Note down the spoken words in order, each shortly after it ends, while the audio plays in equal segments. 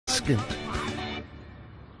Skint.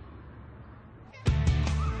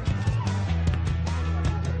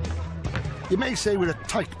 You may say we're a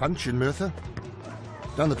tight bunch in Merthyr.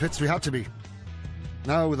 Down the pits we had to be.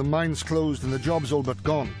 Now with the mines closed and the jobs all but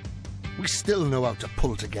gone, we still know how to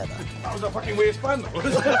pull together. That was a fucking waistband, though.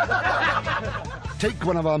 Take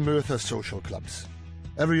one of our Merthyr social clubs.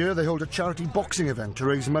 Every year they hold a charity boxing event to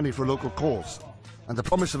raise money for a local cause. And the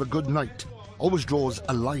promise of a good night always draws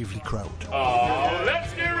a lively crowd. Oh,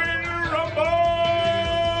 let's get ready to rumble!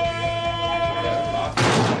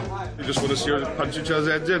 You just want to see us punch each other's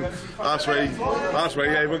heads in. That's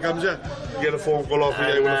where everyone comes in. You get a phone call off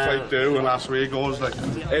here when a fight do, and that's where it goes. Like,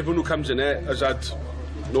 everyone who comes in here has had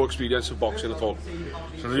no experience of boxing at all.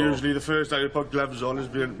 So usually the first time you put gloves on is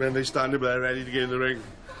when they stand there ready to get in the ring.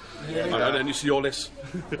 Yeah. And then you see all this.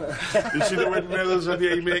 You see the windmills and the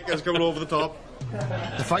haymakers coming over the top.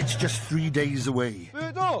 The fight's just 3 days away.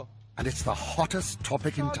 Birdo! And it's the hottest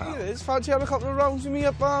topic in town. Fancy having a couple of rounds with me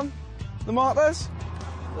up the Martyrs?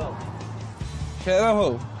 No. Care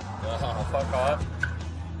who? Oh, fuck off.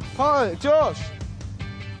 Hi, Josh.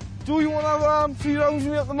 Do you want to have 3 rounds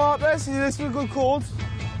with me at the Martyrs? Is this a good code?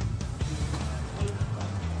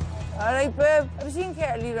 Alright, babe. Have you seen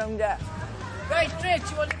Kelly round there? Right,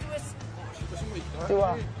 Rich, you want to do it? Do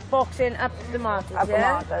what? Boxing up the Martyrs, Up the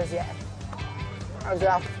Martyrs, yeah. How's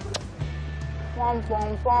that? Bom,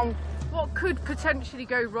 bom, bom. What could potentially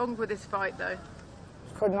go wrong with this fight, though?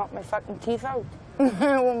 Could knock my fucking teeth out.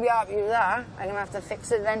 I won't be happy with that. I'm going to have to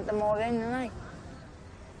fix it then tomorrow in the night.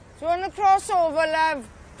 Do you want to cross over, love?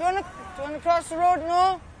 Do you want to cross the road?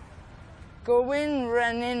 No? Go in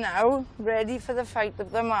running now, ready for the fight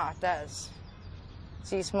of the Martyrs.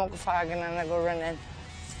 See, smoke a fag and then I go running.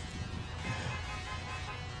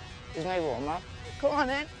 Here's my warm-up. Go on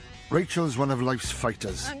in. Rachel's one of life's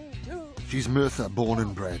fighters. 1, 2, She's Merthyr born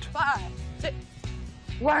and bred. 5, 6.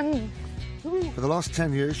 1, 2. For the last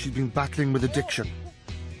 10 years, she's been battling with addiction.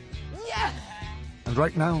 Yeah! And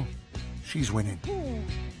right now, she's winning.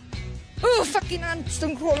 Oh, fucking hand!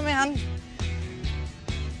 Don't crawl in my hand.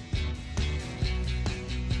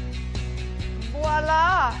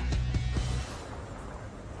 Voila!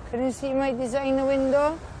 Can you see my designer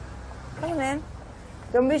window? Come in.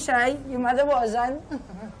 Don't be shy. Your mother wasn't.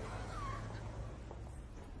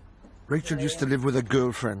 Rachel used to live with a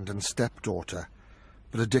girlfriend and stepdaughter,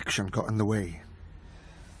 but addiction got in the way.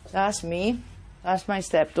 That's me. That's my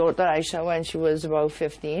stepdaughter, Aisha, when she was about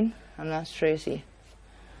 15, and that's Tracy.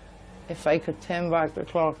 If I could turn back the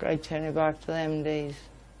clock, I'd turn it back to them days.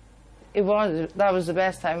 That was the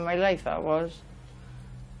best time of my life, that was.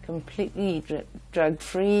 Completely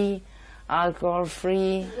drug-free,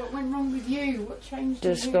 alcohol-free. What went wrong with you? What changed?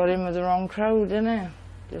 Just got in with the wrong crowd, innit?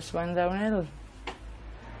 Just went downhill.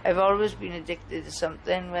 I've always been addicted to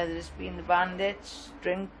something, whether it's been the bandits,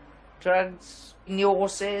 drink, drugs, the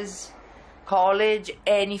horses, college,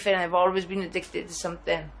 anything. I've always been addicted to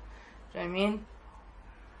something. Do you know what I mean?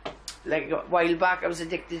 Like a while back, I was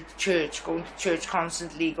addicted to church, going to church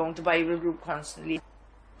constantly, going to Bible group constantly. Do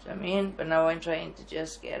you know what I mean? But now I'm trying to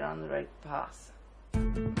just get on the right path.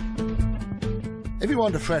 If you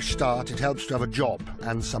want a fresh start, it helps to have a job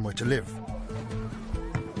and somewhere to live.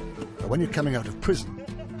 But when you're coming out of prison,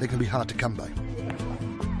 they can be hard to come by.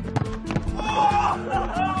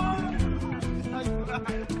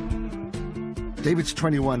 David's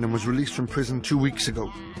 21 and was released from prison 2 weeks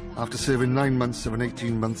ago after serving 9 months of an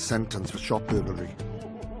 18-month sentence for shop burglary.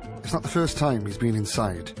 It's not the first time he's been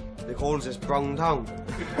inside. They call this Brown Town.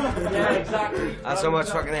 Yeah, exactly. That's so much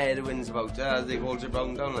fucking headwinds about they call it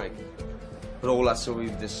Brown Town, like. But all that, so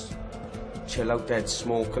we've just chill out dead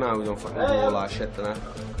smoke now, we don't fucking do all that shit, innit?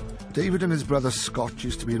 David and his brother Scott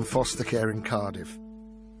used to be in foster care in Cardiff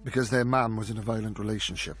because their mum was in a violent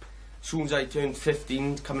relationship. As soon as I turned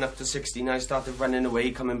 15, coming up to 16, I started running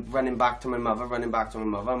away, running back to my mother.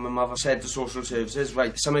 My mother said to social services,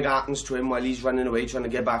 right, something happens to him while he's running away, trying to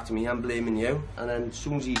get back to me, I'm blaming you. And then as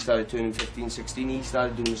soon as he started turning 15, 16, he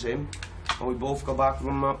started doing the same. And we both got back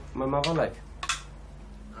with my mother, like.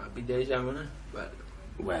 Happy days, haven't it?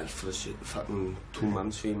 Well, for the shit, fucking 2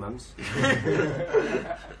 months, 3 months.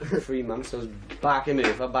 3 months, I was back in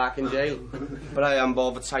Merthyr, back in jail. But I haven't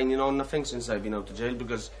bothered signing on nothing since I've been out of jail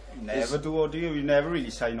because... You never do, do you? You never really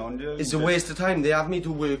sign on, do you? It's a waste of time. They have me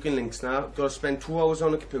do work in links now. Got to spend 2 hours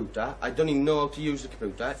on a computer. I don't even know how to use the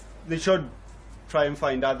computer. They should try and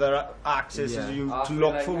find other accesses to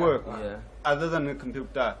look for work, other than a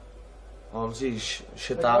computer. Honestly,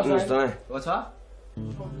 shit happens, doesn't it? What's that?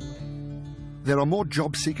 There are more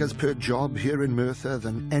job seekers per job here in Merthyr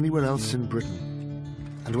than anywhere else in Britain.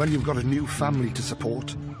 And when you've got a new family to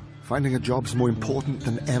support, finding a job's more important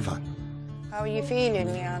than ever. How are you feeling,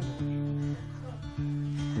 Leanne?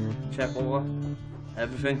 Check over.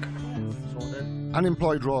 Everything. Sorted.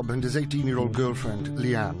 Unemployed Rob and his 18-year-old girlfriend,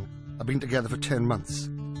 Leanne, have been together for 10 months.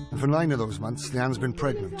 And for 9 of those months, Leanne's been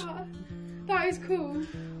pregnant. That is cool,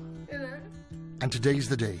 isn't it? And today's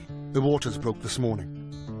the day. The waters broke this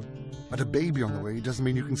morning. But a baby on the way doesn't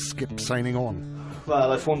mean you can skip signing on.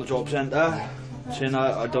 Well, I phoned the job centre, saying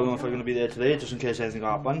I don't know if I'm going to be there today, just in case anything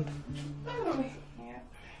happened.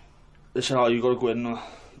 They said, oh, you got to go in,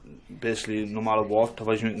 basically, no matter what,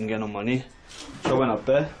 otherwise you can get no money. So I went up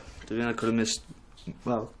there, thinking I could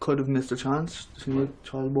have missed a chance to see my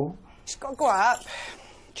child born. She's got to go up,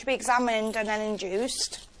 to be examined and then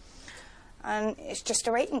induced. And it's just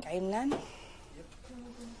a waiting game then.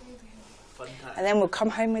 Fun time. And then we'll come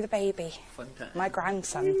home with a baby. Fun time. My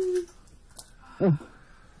grandson.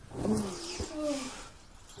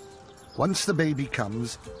 Once the baby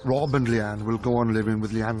comes, Rob and Leanne will go on living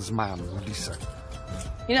with Leanne's mum, Lisa.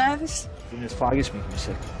 You nervous? This faggots making me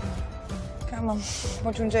sick. Come on,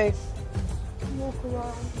 what do you want to do? Walk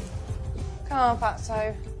around. Come on,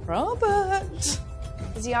 Fatso. Robert!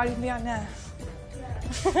 Is he hiding behind there?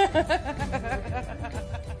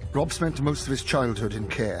 Rob spent most of his childhood in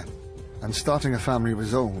care, and starting a family of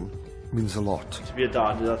his own means a lot. To be a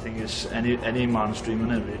dad, I think, is any man's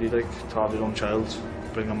dream, isn't it, really? Like, to have your own child,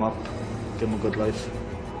 bring him up, give him a good life.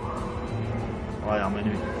 I am,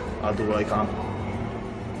 anyway. I'll do what I can.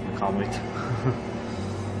 I can't wait.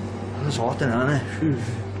 It's hot in there, isn't it? Phew.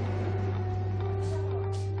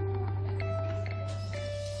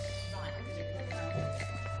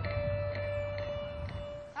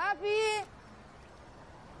 Happy?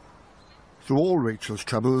 Through all Rachel's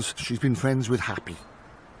troubles, she's been friends with Happy.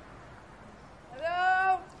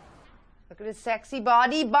 Hello? Look at his sexy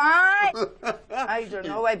body, bye! I don't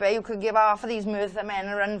know, I bet you could give half of these Merthyr men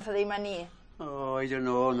a run for their money. Oh, I don't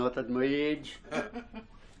know, not at my age.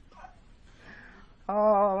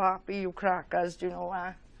 Oh, Happy, you crackers, do you know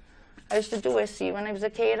what? I used to do it, see, when I was a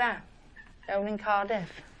carer down in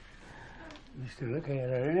Cardiff. You're still a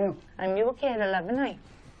carer, aren't you? I'm you a carer, loving I?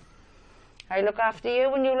 I look after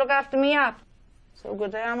you and you look after me up. So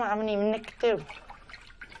good I am, I haven't even nicked you.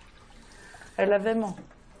 I love him more.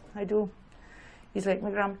 I do. He's like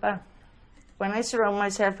my grandpa. When I surround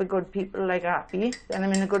myself with good people like Happy, then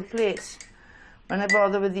I'm in a good place. When I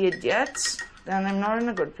bother with the idiots, then I'm not in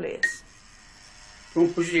a good place.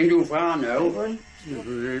 Don't push it in too far now.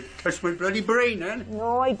 You touched my bloody brain, then.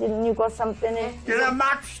 No, I didn't. You got something in. Get a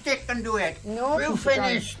matchstick and do it. No, we're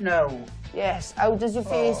finished now. Yes. How does your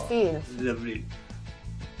face feel? Lovely.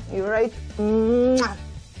 You right? Mwah.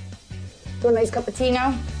 Do a nice cup of tea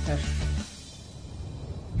now? Yes.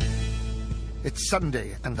 It's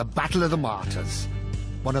Sunday and the Battle of the Martyrs,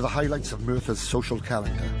 one of the highlights of Merthyr's social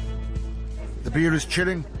calendar. The beer is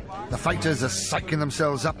chilling, the fighters are psyching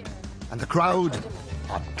themselves up, and the crowd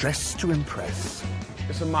are dressed to impress.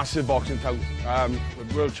 It's a massive boxing town.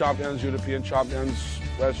 With world champions, European champions,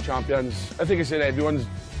 Welsh champions. I think it's in everyone's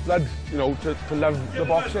blood, you know, to love the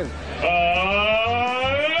boxing.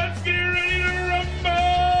 Let's get ready to rumble!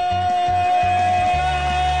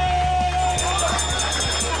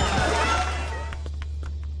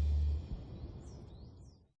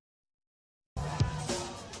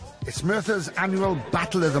 It's Merthyr's annual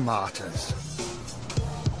Battle of the Martyrs.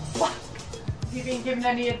 What? Have you been given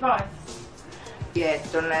any advice? Yeah,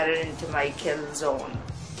 don't let her into my kill zone.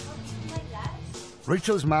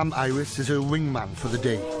 Rachel's mum, Iris, is her wingman for the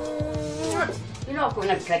day. You're not going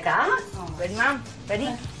up like that. Oh, ready, ma'am? Ready?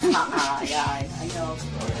 Yeah, I know.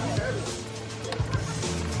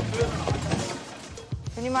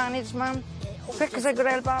 Can you manage, ma'am? Quick, because I got to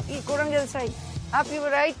help Happy. Go around the other side. Happy, you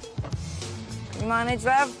all right? Can you manage,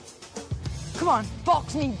 love? Come on,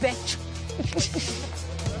 box me, bitch.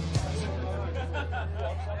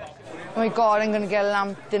 Oh my God, I'm going to get a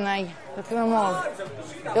lamp, didn't I? Look at them all.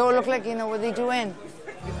 They all look like you know what they're doing.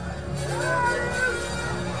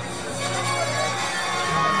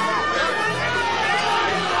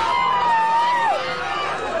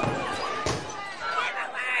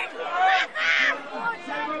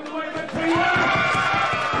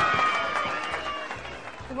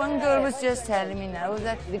 The one girl was just telling me now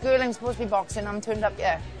that the girl I'm supposed to be boxing, I'm turned up,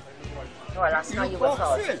 yeah. Well, that's how you were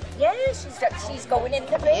told. Yeah, she's going in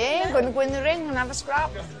the ring. Yeah, I'm going to go in the ring and have a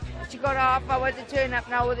scrap. She got a half hour to turn up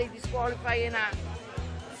now, or they disqualifying her.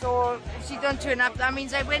 So if she don't turn up, that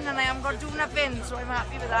means I win and I haven't got to do nothing. So I'm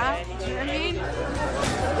happy with that. Do you know what I mean?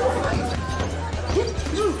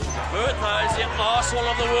 Merthyr is the arsehole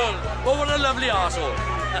of the world. Oh, what a lovely arsehole.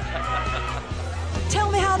 Tell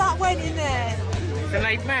me how that went in there. The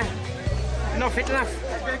nightmare. Not fit enough.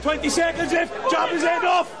 20 seconds left. Jab his head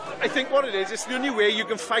off. I think what it is, it's the only way you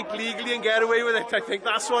can fight legally and get away with it. I think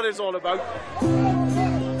that's what it's all about.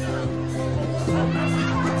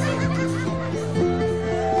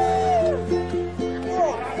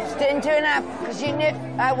 She didn't turn up because she knew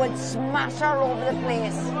I would smash her all over the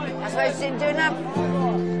place. That's why she didn't turn up.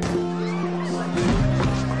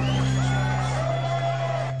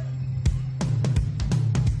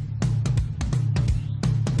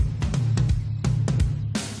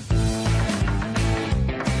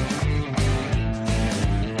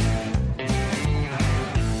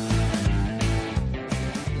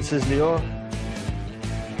 This is Leo.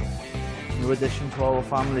 New addition to our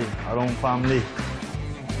family, our own family.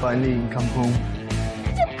 Finally come home.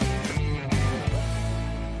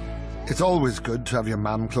 It's always good to have your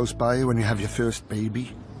mum close by when you have your first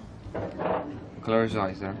baby. What colour are his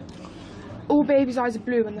eyes there? All babies' eyes are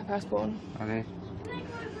blue when they're first born. Are they?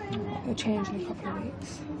 It'll change in a couple of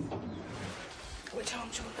weeks. Which arm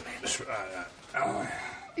do you want them in?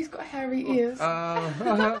 He's got hairy ears.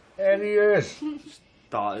 Hairy ears.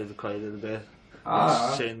 Started to cry a little bit.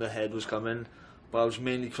 Saying the head was coming, but I was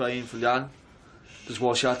mainly crying for Jan. Just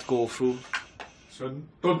what she had to go through. Son,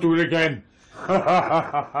 don't do it again.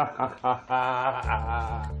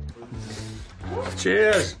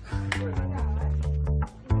 Cheers.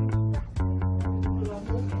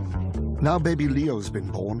 Now baby Leo's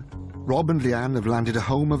been born, Rob and Leanne have landed a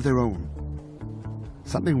home of their own.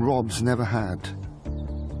 Something Rob's never had.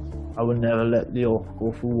 I would never let Leo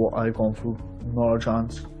go through what I've gone through. Not a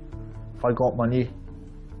chance. If I got money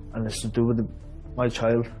and it's to do with my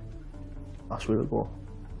child, that's where it'll go.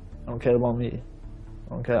 I don't care about me. I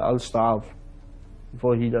don't care. I'll starve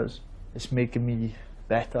before he does. It's making me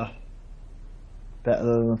better. Better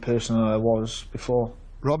than the person I was before.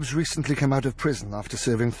 Rob's recently come out of prison after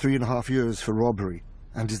serving 3.5 years for robbery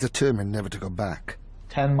and is determined never to go back.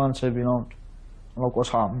 10 months I've been out. And look what's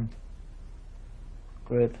happened.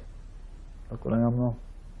 Great. Look what I am now.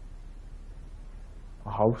 A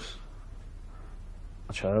house,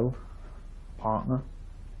 a child, partner.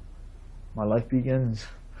 My life begins.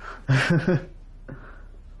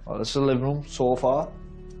 Well, this is the living room so far.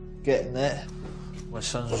 Getting there. My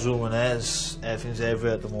son's room in there, everything's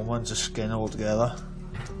everywhere at the moment, just getting it all together.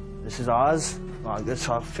 This is ours. I guess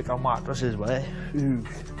I'll pick our mattresses, way.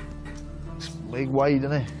 It's big wide,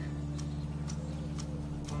 isn't it?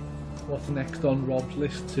 What's next on Rob's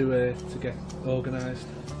list to get organised?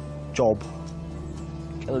 Job.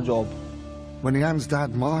 Get a job. When Leanne's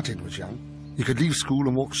dad, Martin, was young, he could leave school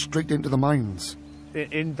and walk straight into the mines. The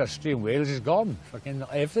industry in Wales is gone. Fucking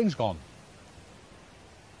everything's gone.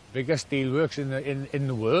 Biggest steelworks in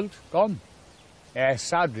the world, gone. Yeah, it's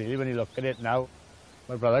sad really when you look at it now.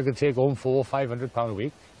 My brother could take home £400 or £500 a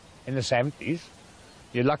week in the 70s.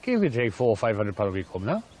 You're lucky if you take £400 or £500 a week home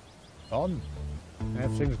now. Gone.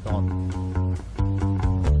 Everything's gone.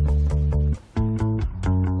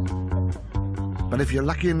 But if you're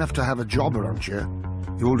lucky enough to have a job around here,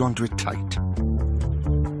 you hold on to it tight.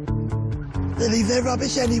 They leave their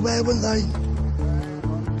rubbish anywhere, wouldn't they?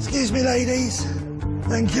 Excuse me, ladies.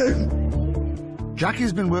 Thank you.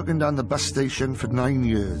 Jackie's been working down the bus station for 9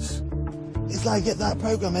 years. It's like at that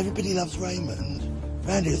programme, Everybody Loves Raymond.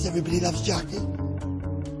 Round here, Everybody Loves Jackie.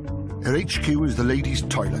 Her HQ is the ladies'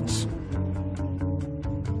 toilets.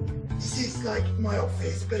 This is like my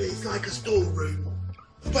office, but it's like a storeroom.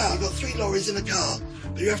 Well, I've got 3 lorries in a car,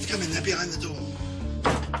 but you have to come in there behind the door.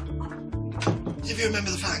 If you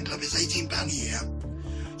remember the fan club, it's £18 a year.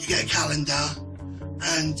 You get a calendar,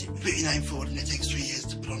 and you put your name forward, and it takes 3 years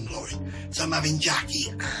to put on the lorry. So I'm having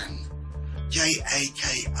Jackie Ann.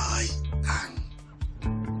 J-A-K-I Ann.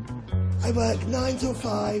 I work 9 till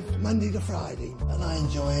 5, Monday to Friday, and I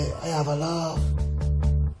enjoy it. I have a laugh.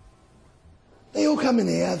 They all come in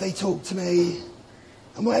here, they talk to me,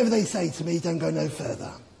 and whatever they say to me, don't go no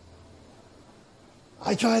further.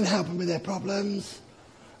 I try and help them with their problems.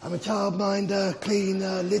 I'm a childminder,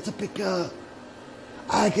 cleaner, litter picker,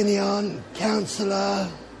 agony aunt, counsellor.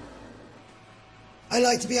 I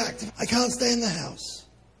like to be active. I can't stay in the house.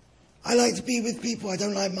 I like to be with people. I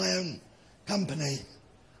don't like my own company.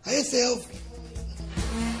 Hi yourself.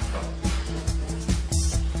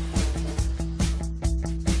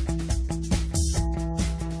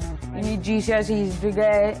 You need GCSEs to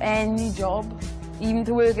get any job. Even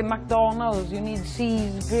to work at McDonald's, you need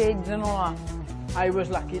C's, grades and all that. I was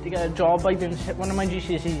lucky to get a job. I didn't hit one of my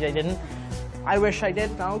GCSEs, I didn't. I wish I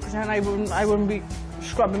did now, because then I wouldn't be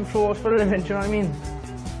scrubbing floors for a living, do you know what I mean?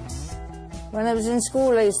 When I was in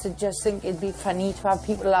school, I used to just think it'd be funny to have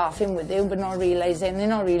people laughing with you, but not realising they're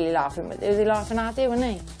not really laughing with you, they're laughing at you, aren't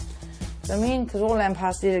they? Do you know what I mean? Because all them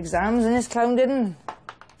passed their exams and this clown didn't.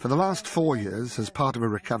 For the last 4 years, as part of her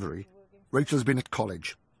recovery, Rachel's been at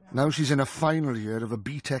college. Now she's in her final year of a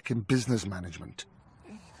BTEC in business management.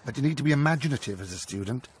 But you need to be imaginative as a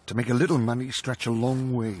student to make a little money stretch a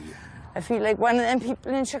long way. I feel like one of them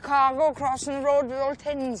people in Chicago crossing the road with all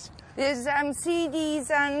tins. There's CDs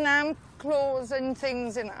and clothes and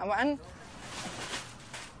things in that one.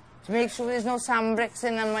 To make sure there's no sand bricks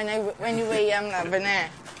in them when you weigh them, loving it.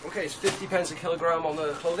 Okay, it's 50 pence a kilogram on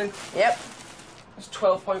the clothing. Yep. That's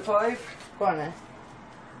 12.5. Go on then.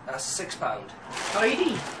 That's £6.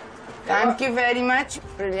 Tidy. Thank you very much.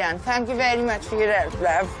 Brilliant. Thank you very much for your help,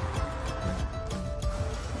 love.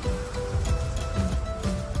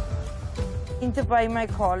 Need to buy my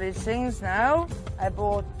college things now. I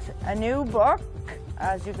bought a new book,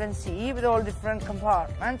 as you can see, with all different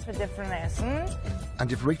compartments with different lessons.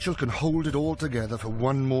 And if Rachel can hold it all together for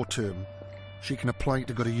one more term, she can apply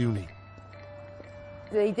to go to uni.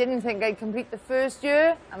 They didn't think I'd complete the first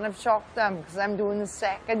year, and I've shocked them because I'm doing the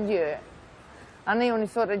second year. And they only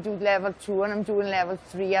thought I'd do level 2, and I'm doing level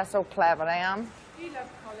 3. That's how clever I am. Do you love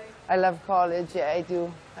college? I love college, yeah, I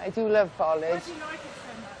do. I do love college. Why do you like it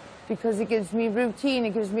so much? Because it gives me routine,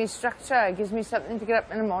 it gives me structure, it gives me something to get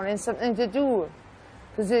up in the morning, something to do.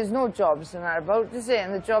 Because there's no jobs that are about, is it?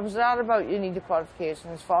 And the jobs that are about, you need the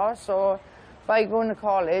qualifications for. So by going to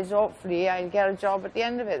college, hopefully I'll get a job at the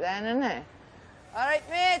end of it then, innit? All right,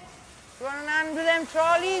 mate, you want an hand with them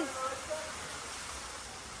trolleys?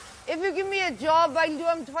 If you give me a job, I'll do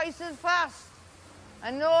them twice as fast.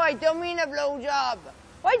 And no, I don't mean a blow job.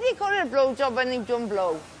 Why do they call it a blow job when they don't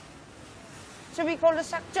blow? Should be called a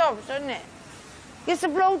suck job, shouldn't it? It's a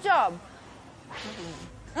blow job.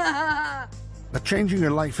 But changing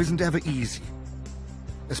your life isn't ever easy,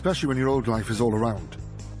 especially when your old life is all around.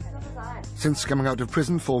 Since coming out of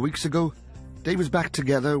prison 4 weeks ago, Dave is back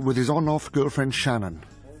together with his on-off girlfriend Shannon.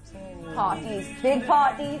 Parties, big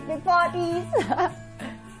parties, big parties.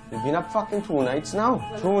 We've been up fucking 2 nights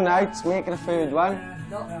now. 2 nights, making a third one.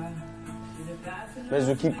 May as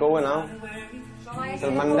well keep going now.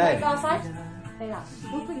 Till Monday.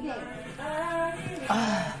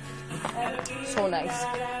 So nice.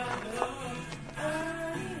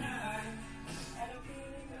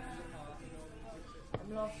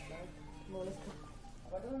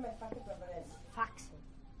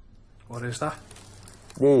 What is that?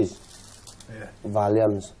 These? Yeah.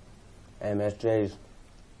 Valiums. MSJs.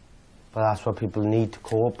 But that's what people need to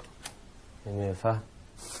cope in Merthyr.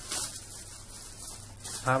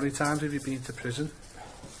 How many times have you been to prison?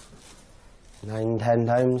 9, 10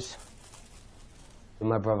 times. And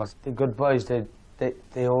my brothers, they're good boys. They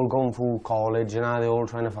all going through college, you know, they're all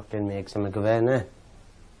trying to fucking make something of it, innit?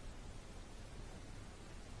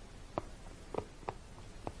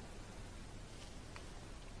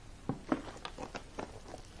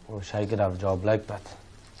 I wish I could have a job like that.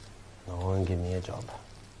 No one give me a job.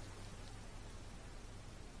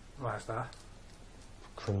 Why's that?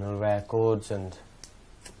 Criminal records, and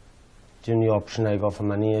the only option I got for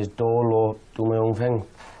money is dole or do my own thing.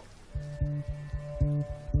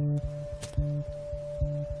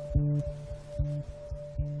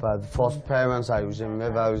 But the first parents I was in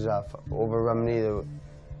with, I was over Romney,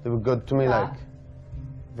 they were good to me, like,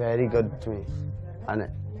 very good to me. And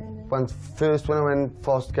when I went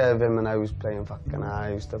foster care with him and I was playing fucking,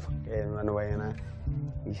 I used to fucking run away, and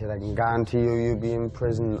he said, I can guarantee you'll be in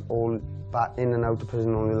prison, in and out of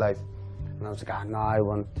prison all your life. And I was like, no, I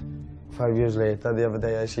won't. 5 years later, the other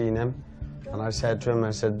day I seen him, and I said to him,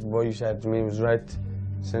 I said, what you said to me was right.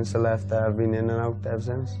 Since I left there, I've been in and out ever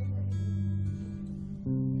since.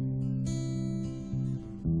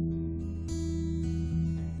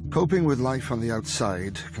 Coping with life on the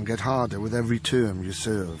outside can get harder with every term you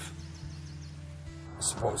serve. I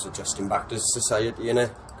suppose adjusting back to society, you know,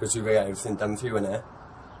 because you get everything done for you, innit?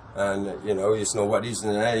 And, you know, there's no worries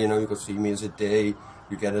in there, you know, you got 3 meals a day,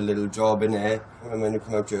 you get a little job in there, and when you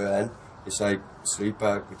come out your end, it's like straight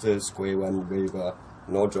back to square one where you got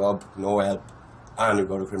no job, no help, and you've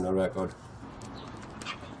got a criminal record.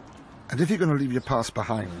 And if you're going to leave your past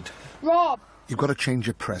behind, Rob! You've got to change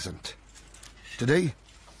your present. Today,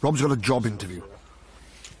 Rob's got a job interview.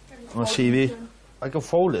 On a CV. I can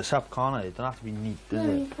fold this up, can't I? It don't have to be neat, does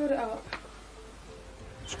No, it? you fold it up.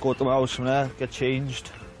 Just go to the house from there, get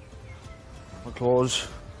changed. My clothes,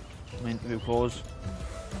 my interview clothes.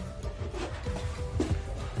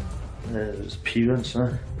 There's appearance,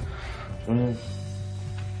 huh?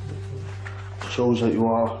 Shows that you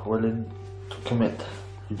are willing to commit.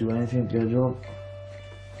 You do anything to get a job.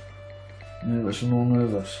 Nervous or no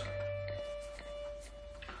nervous.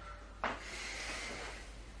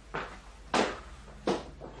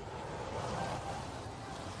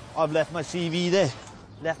 I've left my CV there.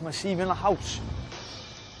 Left my CV in the house.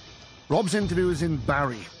 Rob's interview is in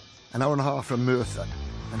Barry, an hour and a half from Merthyr,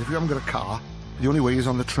 and if you haven't got a car, the only way is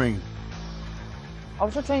on the train.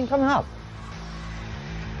 How's the train coming up?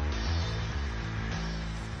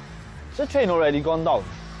 Is the train already gone down?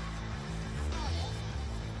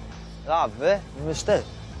 Have it? Missed it.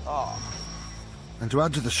 Oh. And to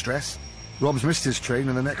add to the stress, Rob's missed his train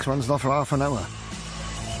and the next one's not for half an hour.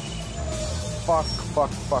 Fuck.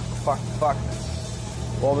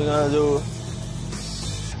 What are we gonna do?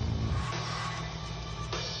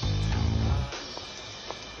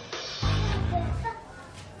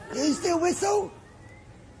 You still whistle?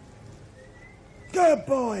 Good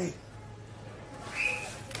boy.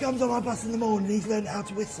 Comes on my bus in the morning, he's learned how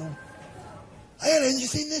to whistle. Hey Ellen, you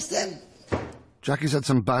seen this then? Jackie's had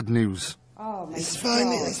some bad news. Oh my God. It's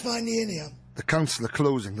finally in here. The council are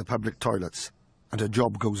closing the public toilets, and her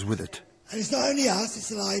job goes with it. And it's not only us, it's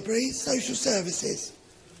the library, social services.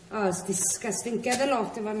 Oh, it's disgusting. Get a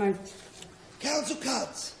lot of them out. Council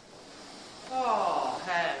cuts. Oh,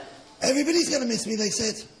 hell. Everybody's going to miss me, they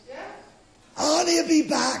said. Yeah? Arnie will be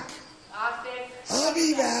back. Arctic. I'll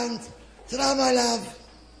be round. Ta-ra, my love.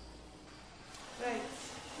 Right.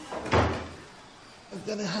 I'm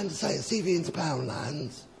going to hand the CV into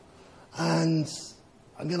Poundland, and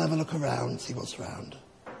I'm going to have a look around, see what's around.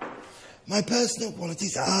 My personal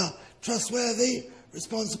qualities are trustworthy,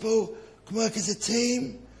 responsible, can work as a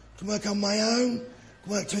team, can work on my own,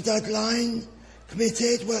 can work to a deadline,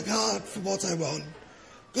 committed, work hard for what I want,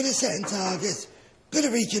 good at setting targets, good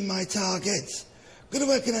at reaching my targets, good at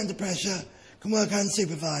working under pressure, can work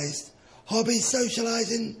unsupervised. Hobbies,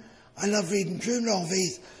 socialising, I love reading true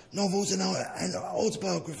novels and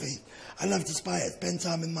autobiographies. I love to spend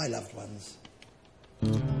time with my loved ones.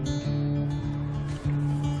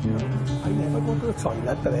 I never go to the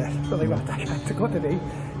toilet there, so they want to go today.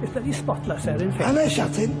 It's bloody spotless there, in fact. And they're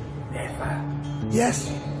shutting? Never. Yes.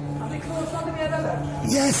 Are they closed on the other?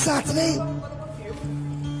 Yes, Saturday.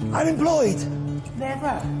 I'm employed.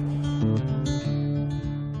 Never.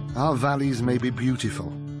 Our valleys may be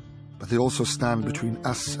beautiful, but they also stand between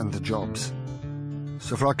us and the jobs.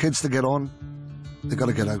 So for our kids to get on, they've got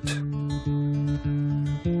to get out.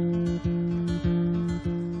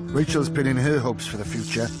 Rachel's pinning her hopes for the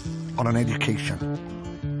future on an education.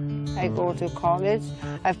 I go to college.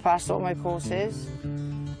 I've passed all my courses.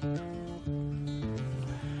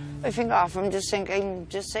 I think half of them just think I'm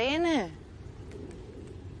just saying it.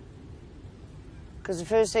 Because the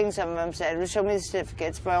first thing some of them said was show me the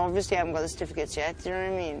certificates, but obviously I haven't got the certificates yet, do you know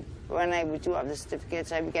what I mean? But when I do have the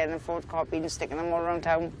certificates, I'd be getting them photocopied and sticking them all around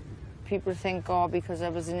town. People think, oh, because I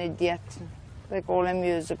was an idiot, like all them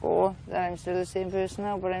years ago, that I'm still the same person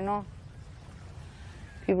now, but I'm not.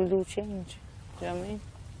 People do change, do you know what I mean?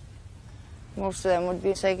 Most of them would be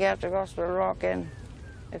in psychiatric hospital rocking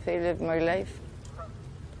if they lived my life.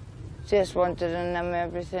 Just wanted to numb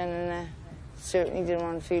everything and certainly didn't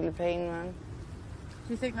want to feel the pain, man.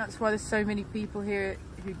 Do you think that's why there's so many people here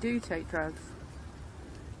who do take drugs?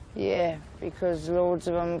 Yeah, because loads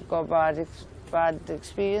of them got bad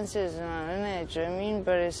experiences, isn't it? Do you know what I mean?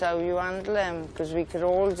 But it's how you handle them, because we could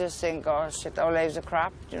all just think, oh shit, our lives are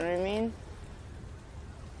crap, do you know what I mean?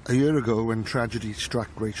 A year ago, when tragedy struck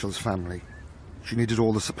Rachel's family, she needed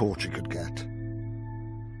all the support she could get.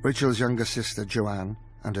 Rachel's younger sister, Joanne,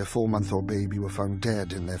 and her 4-month-old baby were found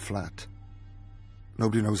dead in their flat.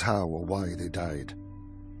 Nobody knows how or why they died.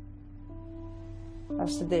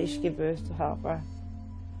 That's the day she gave birth to Harper.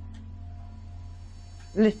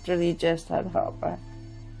 Literally just had Harper.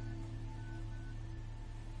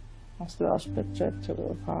 That's the last picture I took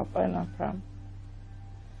of Harper in that pram.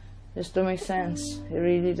 Just don't make sense. It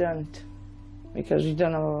really don't. Because we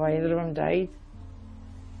don't know why either of them died.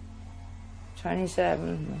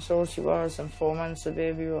 27, that's all she was, and 4 months the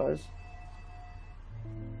baby was.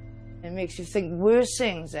 It makes you think worse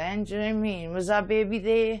things, then, do you know what I mean? Was that baby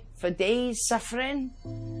there for days suffering?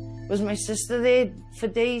 Was my sister there for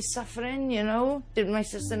days suffering, you know? Did my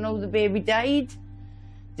sister know the baby died?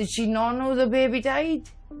 Did she not know the baby died?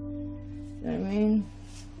 You know what I mean?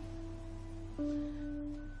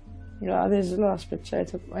 Yeah, this is the last picture I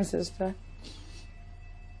took of my sister.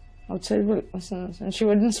 Outside Wilkinson's, and she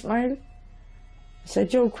wouldn't smile. I said,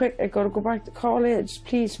 Joe, quick, I gotta go back to college,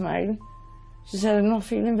 please smile. She said, I'm not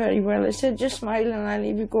feeling very well. I said, just smile and I'll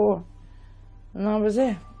leave you go. And that was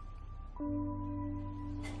it.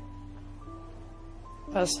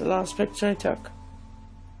 That's the last picture I took.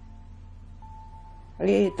 I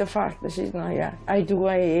hate the fact that she's not here. I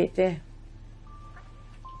hate it.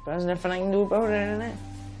 But there's nothing I can do about it, innit?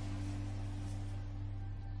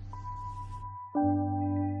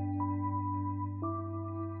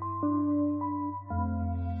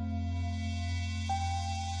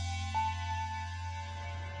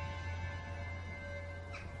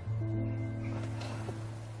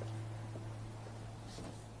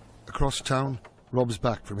 Across town, Rob's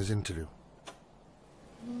back from his interview.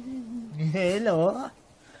 Hello.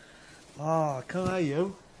 Oh, how are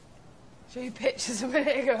you? Show you pictures a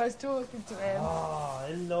minute ago. I was talking to him. Oh,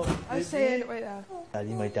 hello. I was saying, wait there.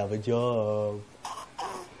 Daddy might have a job.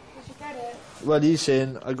 Did you get it? Well, he's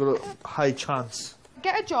saying I got a high chance.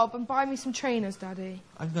 Get a job and buy me some trainers, Daddy.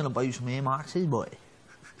 I'm gonna buy you some Air Maxes, boy.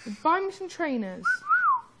 Buy me some trainers.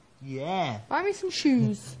 Yeah. Buy me some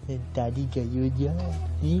shoes. And Daddy get you a job.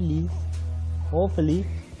 Really? Hopefully.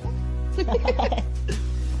 He's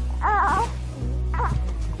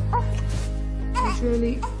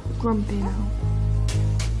really grumpy now.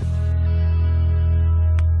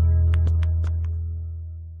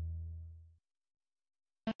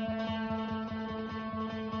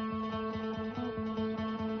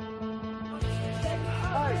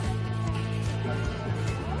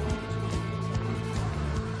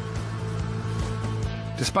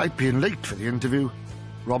 Despite being late for the interview,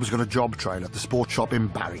 Rob's got a job trial at the sports shop in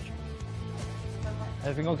Barry.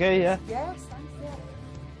 Everything okay, yeah? Yes, thank you.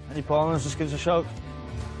 Any problems, just give us a shout.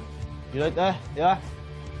 You right there? Yeah?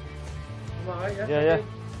 Yeah.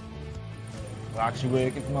 We're actually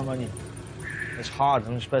working for my money. It's hard,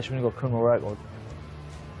 and especially when you've got a criminal record.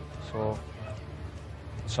 So,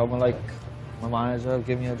 someone like my manager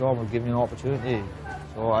give me a job or give me an opportunity.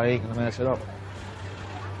 So I ain't gonna mess it up.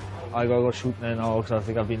 I gotta go shooting there now because I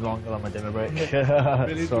think I've been longer on my dinner break.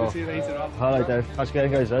 Really, so, see you later on. Alright then, catch you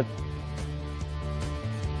again, guys.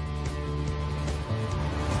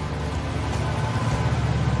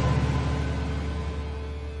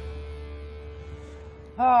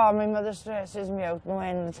 Oh, my mother stresses me out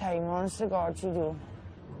when the time, honest to God, she do.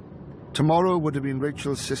 Tomorrow would have been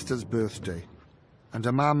Rachel's sister's birthday, and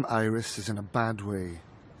her mum, Iris, is in a bad way.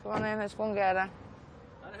 Go on then, let's go and get her.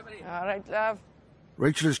 All right, love.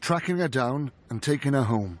 Rachel is tracking her down and taking her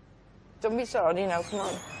home. Don't be sorry now, come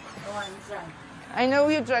on. Oh, I'm drunk. I know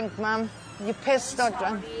you're drunk, Mum. You're pissed, not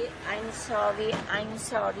drunk. I'm sorry.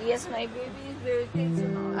 It's my baby's birthday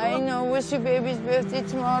tomorrow. I know, it's your baby's birthday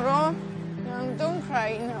tomorrow. Don't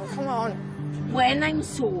cry now, come on. When I'm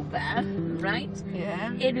sober, right?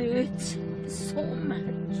 Yeah. It hurts so much.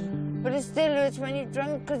 But it still hurts when you're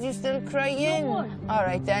drunk because you're still crying. No. All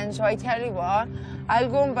right then, so I tell you what, I'll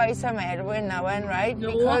go and buy some heroin now, right?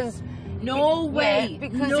 No. Because No way.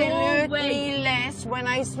 Because No it'll hurt way. me less when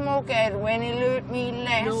I smoke heroin. It'll hurt me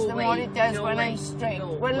less No than way. what it does No when way. I'm straight.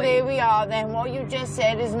 No Well, way. there we are then. What you just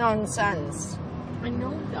said is nonsense. I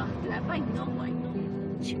know that, love. I know.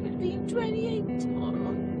 She will be 28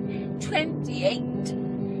 tomorrow. 28.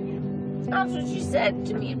 That's what she said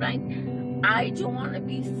to me, right? I don't want to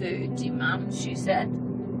be 30, Mum, she said.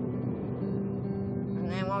 And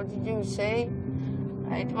then what did you say?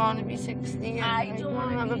 I'd want to be 60. And I don't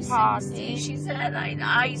want to have be a party. 60. She said,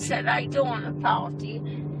 I said, I don't want a party.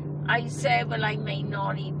 I said, well, I may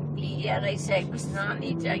not even be here. I said, because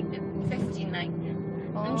Nanny died at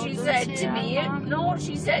 59. And she don't said say to that, me, Mum. no,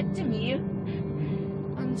 she said to me,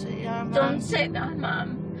 Don't say that, Mum. don't say that,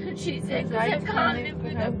 Mum. She said, because I can't live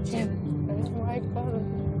without you. Oh my God.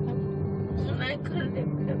 And I couldn't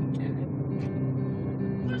live without you.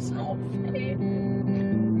 It's not fair.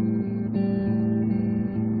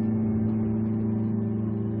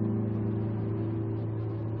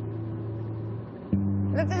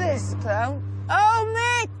 Look at this clown. Oh,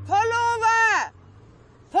 mate, pull over!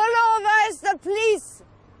 Pull over, it's the police.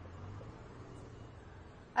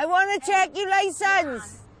 I want to check your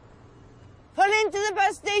license. Pull into the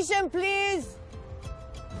bus station, please.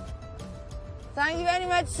 Thank you very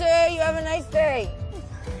much, sir. You have a nice day.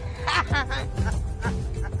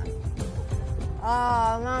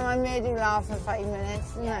 Oh, Mum, I made you laugh for 5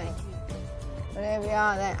 minutes, didn't I? But there we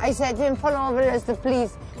are then. I said to him, pull over as the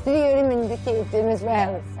police. Did you hear him indicate him as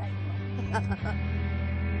well?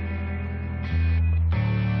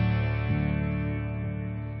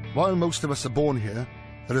 While most of us are born here,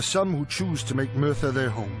 there are some who choose to make Merthyr their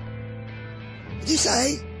home. What did you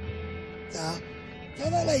say? No. Tell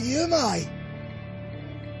that lady, who am I?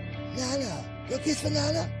 Nana. Your kiss for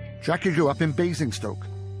Nana? Jackie grew up in Basingstoke,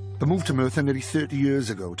 but moved to Merthyr nearly 30 years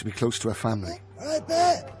ago to be close to her family. Right,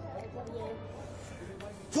 Bet.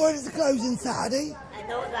 Toilets are closing Saturday. I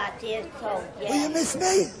know that, dear, so, yeah. Will you miss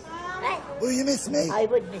me? Will you miss me? I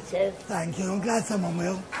would miss you. Thank you, I'm glad someone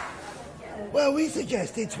will. Well, we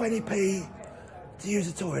suggested 20p to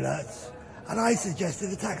use the toilets, and I suggested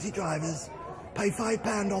the taxi drivers pay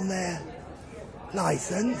 £5 on their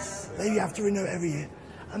licence, they have to renew it every year,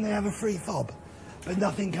 and they have a free fob, but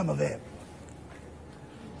nothing come of it.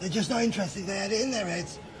 They're just not interested, they had it in their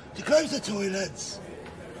heads to close the toilets,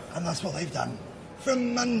 and that's what they've done.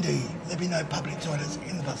 From Monday, there'll be no public toilets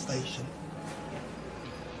in the bus station.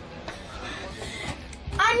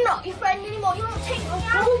 I'm not your friend anymore. You won't take me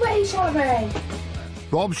out. Go away, sorry.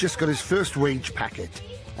 Rob's just got his first wage packet,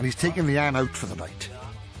 and he's taking the Anne out for the night.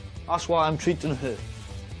 That's why I'm treating her.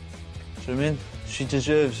 Do you know what I mean? She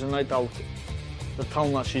deserves a night out. The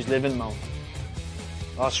town that she's living now.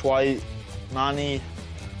 That's why Nanny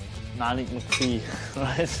McPhee,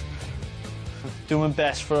 right? Doing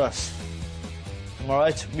best for us.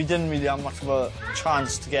 Alright? We didn't really have much of a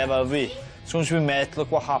chance together, have we? As soon as we met,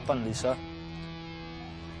 look what happened, Lisa.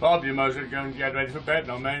 Rob, you might as well go and get ready for bed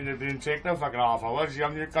now, man. It didn't take no fucking half hours. You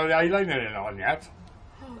haven't got the eyeliner in on yet.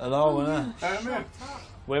 I know, innit?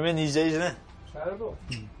 Women these days, innit? Terrible.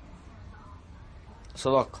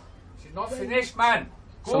 So look. She's not finished, man.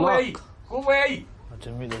 Go away. Go away. I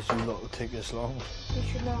didn't realise you lot would take this long. You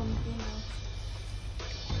should know, you know.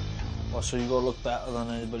 Well, so you gotta look better than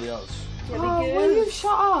anybody else. Yeah, oh, will you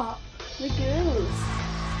shut up? The girls.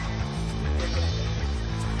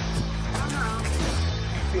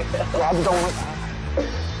 Rob, don't like that.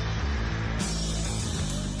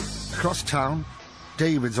 Across town,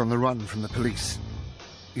 David's on the run from the police.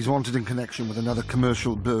 He's wanted in connection with another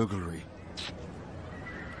commercial burglary.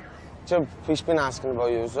 So, police been asking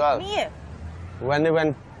about you as well. Me? When they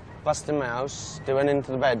went busting my house, they went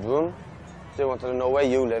into the bedroom. They wanted to know where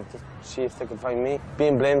you lived, to see if they could find me.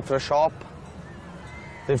 Being blamed for a shop.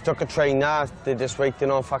 They've took a trainer, they're just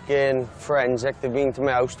waiting on fucking forensic. They've been to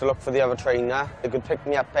my house to look for the other trainer. They could pick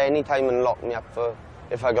me up any time and lock me up for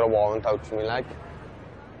if I got a warrant out for me, like.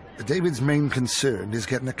 David's main concern is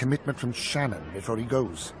getting a commitment from Shannon before he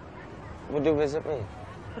goes. Would you visit me?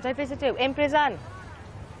 Would I visit you? In prison?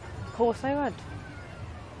 Of course I would.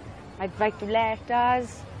 I'd write you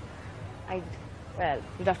letters. Well,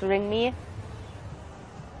 you'd have to ring me.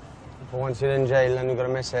 But once you're in jail and you've got a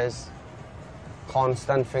missus,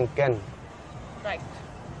 constant thinking. Right.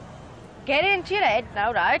 Get into your head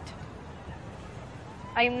now, right?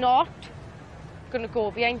 I'm not going to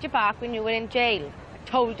go behind your back when you were in jail. I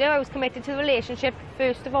told you I was committed to the relationship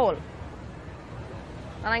first of all.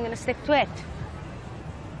 And I'm going to stick to it.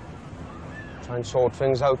 Try and sort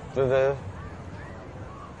things out with her.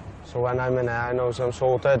 So when I'm in there, I know I'm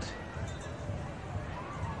sorted.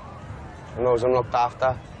 I know I'm looked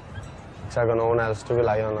after. Because I've got no one else to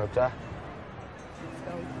rely on out there.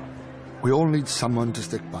 We all need someone to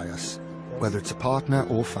stick by us, whether it's a partner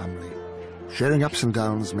or family. Sharing ups and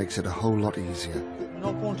downs makes it a whole lot easier. You're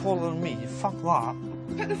not going taller than me, fuck that.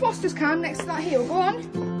 Put the Foster's can next to that heel, go on.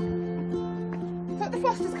 Put the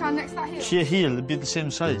Foster's can next to that heel. To your heel, it'd be the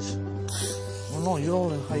same size. Well, no, you're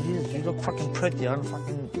all in high heels. You look fucking pretty and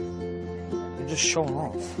fucking... You're just showing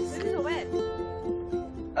off.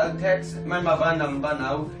 I'll text my mother a number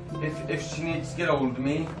now if she needs to get hold of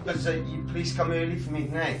me. Because you please come early for me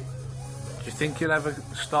tonight. Do you think you'll ever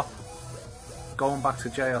stop going back to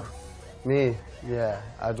jail? Me? Yeah,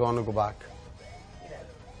 I don't want to go back.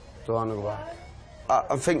 Don't want to go back.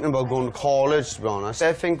 I'm thinking about going to college, to be honest.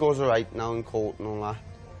 Everything goes alright now in court and all that.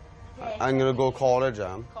 I'm going to go to college,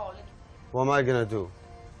 What am I going to do?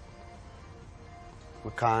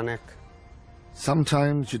 Mechanic.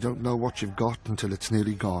 Sometimes you don't know what you've got until it's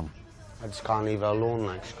nearly gone. I just can't leave her alone,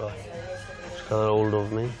 like, she's got her hold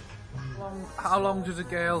of me. How long does a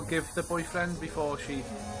girl give the boyfriend before she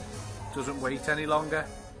doesn't wait any longer?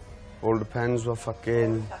 All depends what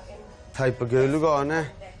fucking type of girl you got, innit?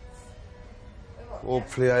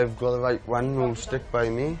 Hopefully I've got the right one who'll stick by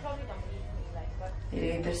me. You're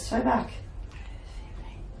doing this way back.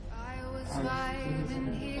 I was 5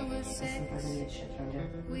 and he was 6.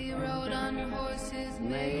 We rode on horses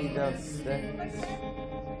made of sticks.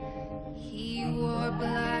 He wore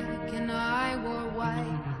black and I wore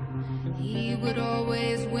white. He would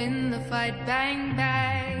always win the fight. Bang,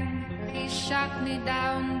 bang. He shot me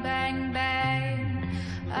down. Bang, bang.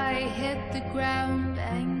 I hit the ground.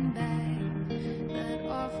 Bang, bang. That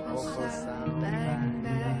awful sound. Bang,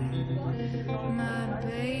 bang. My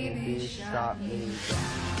baby shot me down.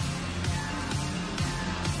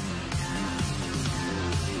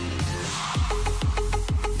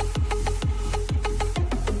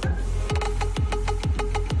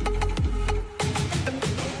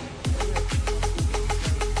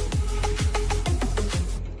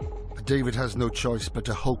 David has no choice but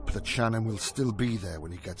to hope that Shannon will still be there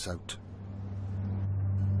when he gets out.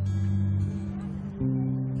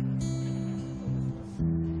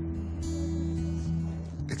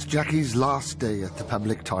 It's Jackie's last day at the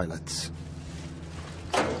public toilets.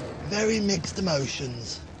 Very mixed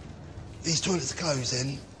emotions. These toilets are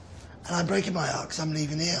closing, and I'm breaking my heart because I'm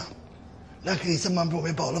leaving here. Luckily, someone brought me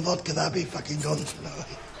a bottle of vodka. That'd be fucking gone tonight.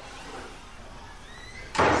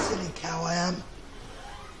 Silly cow I am.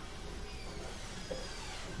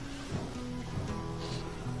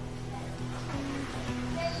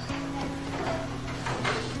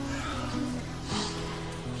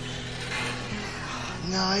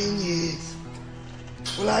 9 years.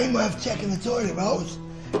 Well, I ain't worth checking the toilet rolls,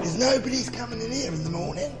 because nobody's coming in here in the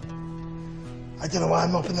morning. I don't know why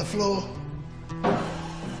I'm mopping the floor,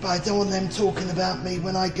 but I don't want them talking about me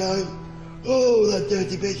when I go. Oh, that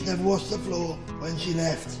dirty bitch never washed the floor when she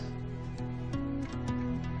left.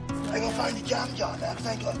 I gotta find a jam jar now, because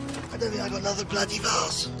I don't think I got another bloody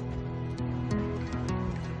vase.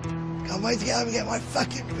 Can't wait to get home and get my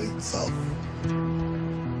fucking boots off.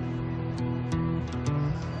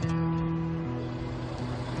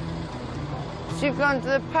 She's gone to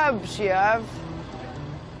the pub, she have.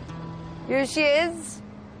 Here she is.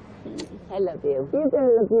 I love you. I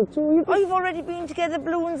love you too. Oh, you've already been to get the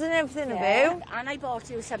balloons and everything, have you? And I bought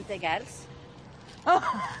you something else.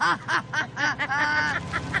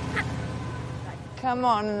 Come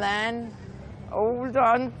on, then. Hold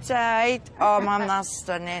on tight. Oh, Mum, that's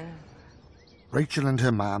stunning. Rachel and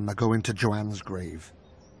her mum are going to Joanne's grave.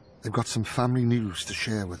 They've got some family news to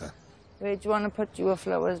share with her. Where do you want to put your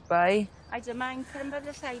flowers by? I don't mind putting by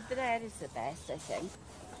the side there is the best, I think.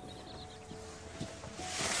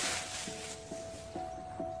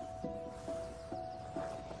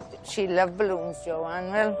 She loved balloons,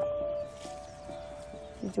 Joanne, well.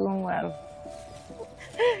 You're doing well.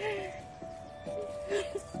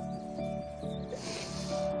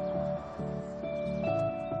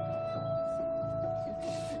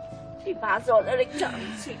 She passed all her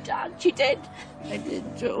exams, sweetheart. She did. I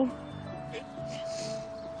did, Joe.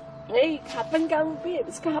 Hey, cap and gown,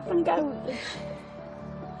 babes, cap and gown.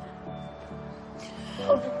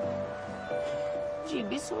 Oh. She'd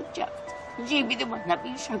be so chuffed. She'd be the one that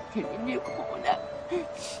be shouting in your corner. I'm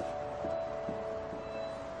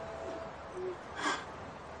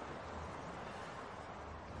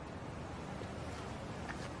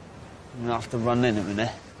gonna have to run in a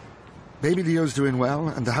minute. Baby Leo's doing well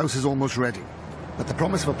and the house is almost ready. But the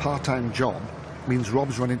promise of a part-time job means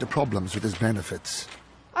Rob's run into problems with his benefits.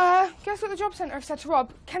 Guess what the job centre have said to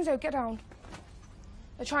Rob? Kenzo, get down.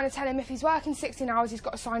 They're trying to tell him if he's working 16 hours, he's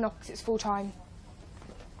got to sign off because it's full-time.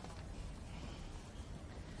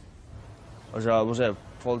 Was it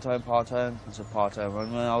full-time, part-time? It's a part-time.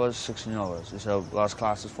 When I was 16 hours, it's our last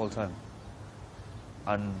class is full-time.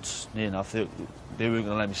 And, near enough, they weren't going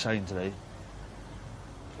to let me sign today.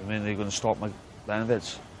 I mean, they're going to stop my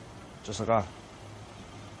benefits, just like that.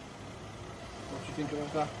 What do you think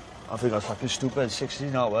about that? I think that's fucking stupid.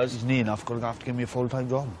 16 hours is near enough going to have to give me a full-time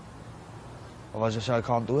job. Otherwise, I say I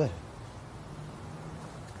can't do it.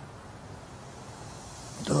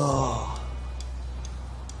 Oh.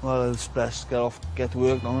 Well, it's best to get to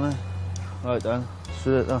work now, isn't it? Right then, let's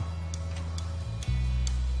do it then.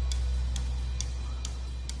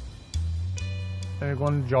 When you go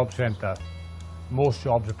on the job centre, most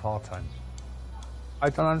jobs are part-time. I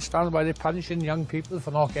don't understand why they're punishing young people for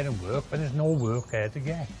not getting work when there's no work there to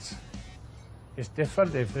get. It's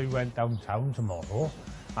different if they went downtown tomorrow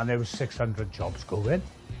and there was 600 jobs going.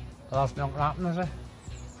 Well, that's not going to happen, is it?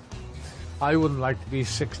 I wouldn't like to be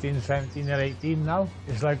 16, 17 or 18 now.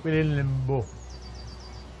 It's like we're in limbo.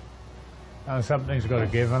 And something's got to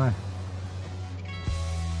give, innit?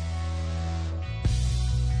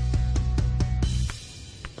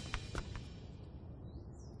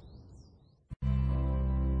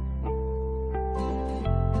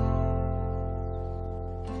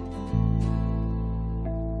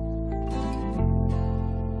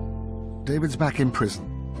 David's back in prison.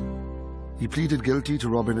 He pleaded guilty to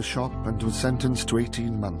robbing a shop and was sentenced to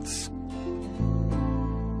 18 months.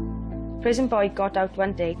 Prison boy got out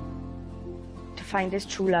one day to find his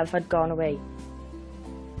true love had gone away.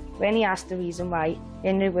 When he asked the reason why,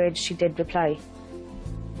 in her words she did reply,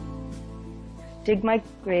 "Dig my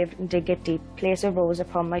grave and dig it deep, place a rose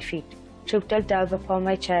upon my feet, truth I'll delve upon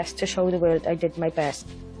my chest to show the world I did my best."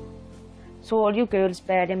 So all you girls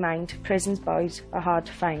bear in mind, prison boys are hard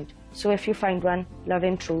to find. So if you find one, love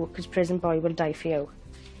him true, because prison boy will die for you.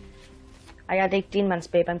 I had 18 months,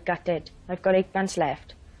 babe, I'm gutted. I've got 8 months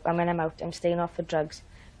left. And when I'm out, I'm staying off for drugs.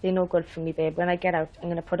 They're no good for me, babe. When I get out, I'm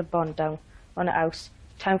going to put a bond down on a house.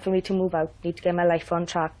 Time for me to move out. Need to get my life on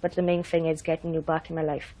track. But the main thing is getting you back in my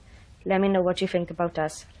life. Let me know what you think about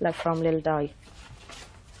us. Love from Lil Di.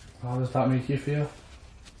 How does that make you feel?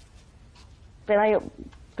 When I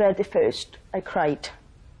read it first, I cried.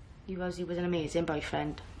 He was an amazing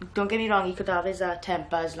boyfriend. Don't get me wrong, he could have his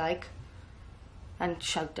tempers, like, and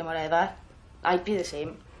shout and whatever. I'd be the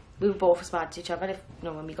same. We were both as bad to each other if,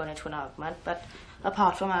 when we got into an argument, but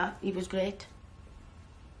apart from that, he was great.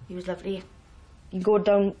 He was lovely. You go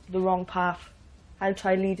down the wrong path, I'll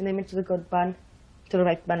try leading him into the good one, to the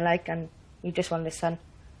right one, like, and you just won't listen.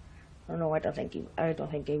 I don't think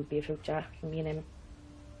he would be a future for me and him.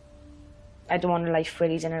 I don't want a life where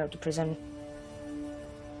he's in and out of prison.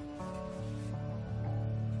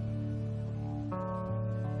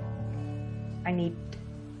 I need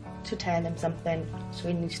to tell him something, so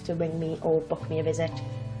he needs to ring me or book me a visit.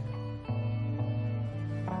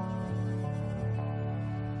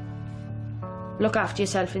 Look after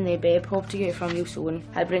yourself in there, babe. Hope to hear from you soon.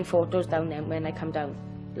 I'll bring photos down then when I come down.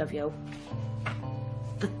 Love you.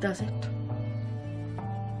 That does it.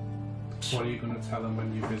 What are you going to tell him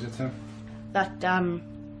when you visit him? That, I'm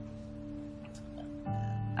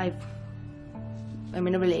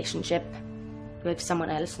in a relationship with someone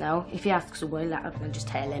else now. If he asks who I'll just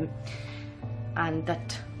tell him. And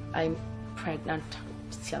that I'm pregnant.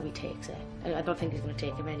 See how he takes it. I don't think he's going to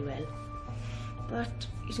take it very well. But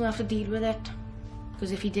he's going to have to deal with it.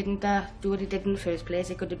 Because if he didn't do what he did in the first place,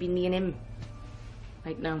 it could have been me and him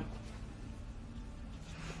right now.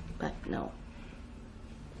 But no.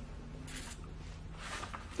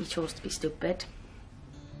 He chose to be stupid.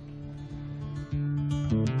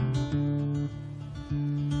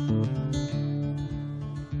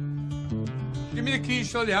 Give me the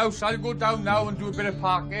keys to the house. I'll go down now and do a bit of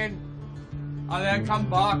parking. And then come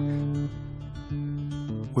back.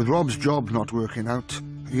 With Rob's job not working out,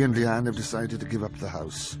 he and Leanne have decided to give up the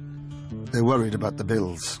house. They're worried about the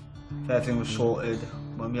bills. If everything was sorted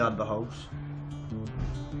when we had the house,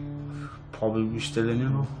 probably be still in, you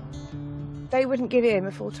know. They wouldn't give him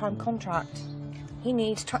a full-time contract. He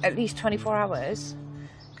needs at least 24 hours,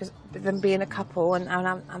 because with them being a couple and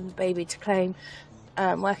the baby to claim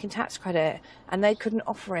working tax credit, and they couldn't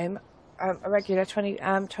offer him a regular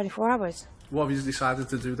 24 hours. What have you decided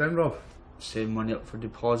to do then, Rob? Save money up for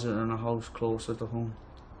deposit in a house closer to home.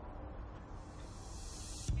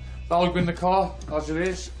 I'll go in the car as it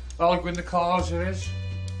is. I'll go in the car as it is.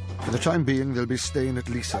 For the time being, they'll be staying at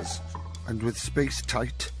Lisa's, and with space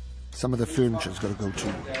tight, some of the furniture's got to go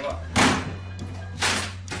too.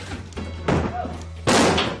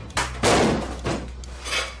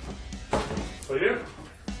 For you?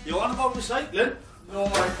 You on about recycling? No,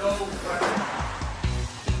 I don't.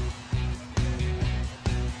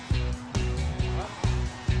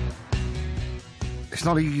 It's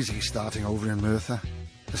not easy starting over in Merthyr,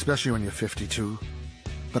 especially when you're 52.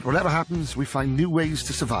 But whatever happens, we find new ways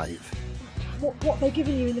to survive. What are they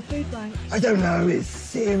giving you in the food bank? I don't know, it's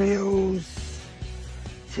cereals,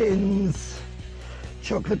 tins,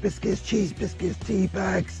 chocolate biscuits, cheese biscuits, tea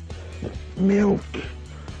bags, milk,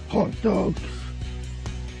 hot dogs.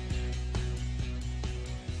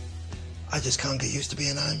 I just can't get used to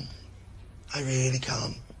being home. I really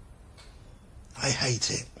can't. I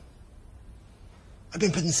hate it. I've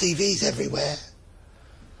been putting CVs everywhere.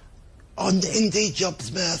 On Indeed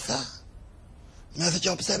Jobs Merthyr, Merthyr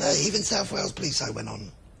Job Centre, even South Wales Police I went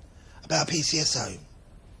on, about PCSO.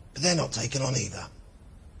 But they're not taken on either.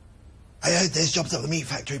 I heard there's jobs at the meat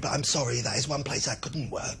factory, but I'm sorry, that is one place I couldn't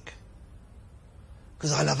work.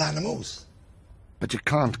 Because I love animals. But you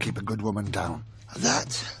can't keep a good woman down.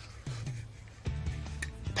 That,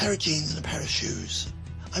 a pair of jeans and a pair of shoes.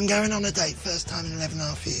 I'm going on a date, first time in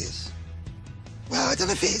 11.5 years. Well, I don't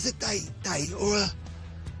know if it is a date or a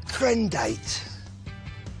friend date.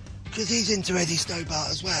 Because he's into Eddie Stobart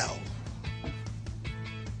as well.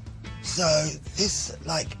 So this,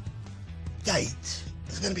 date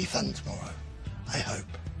is going to be fun tomorrow, I hope.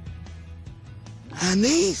 And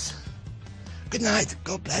these, good night,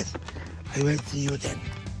 God bless. I won't see you again.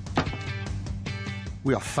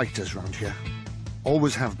 We are fighters round here.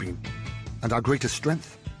 Always have been. And our greatest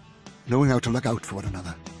strength? Knowing how to look out for one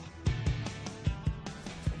another.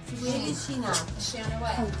 Where is she now? Is she on her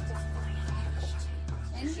way?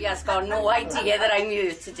 She has got no idea that I'm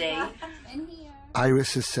here today.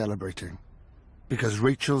 Iris is celebrating because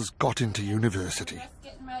Rachel's got into university.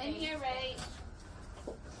 In here, Ray.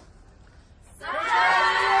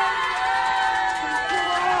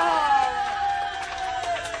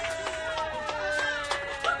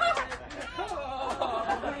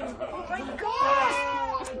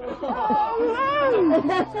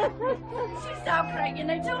 She's not pregnant,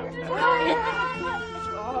 I told her.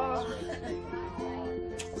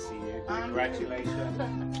 See you. Congratulations.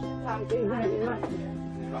 Thank you very much.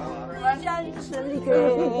 Thanks, really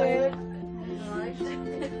good. Thank you.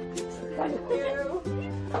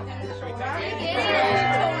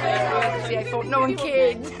 I thought no one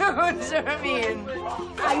cared. You know what I mean?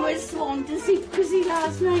 I was sworn to see Chrissy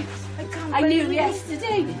last night. I knew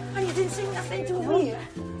yesterday. And you didn't say nothing to me?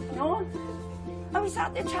 No. I was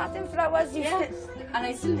out there chatting flowers. Yeah. And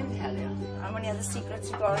I still didn't tell you. How many other secrets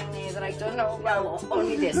you got in there that I don't know? Well,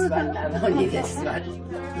 only this one, love. Only this one.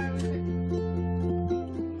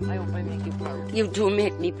 I hope I make you proud. You do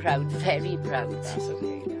make me proud. Very proud. That's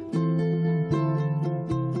okay.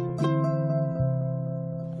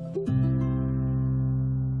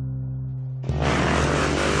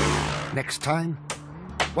 next time,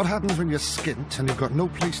 what happens when you're skint and you've got no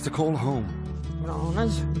place to call home?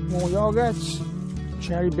 Bananas, more yogurts,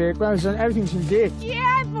 cherry bakewells, and everything's in date.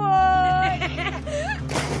 Yeah, boy!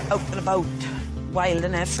 Out and about, wild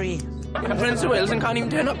and free. I'm Prince of Wales and can't even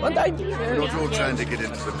turn up one time. We're not all trying to get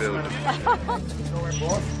into the building.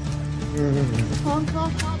 Come on,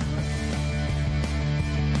 come on.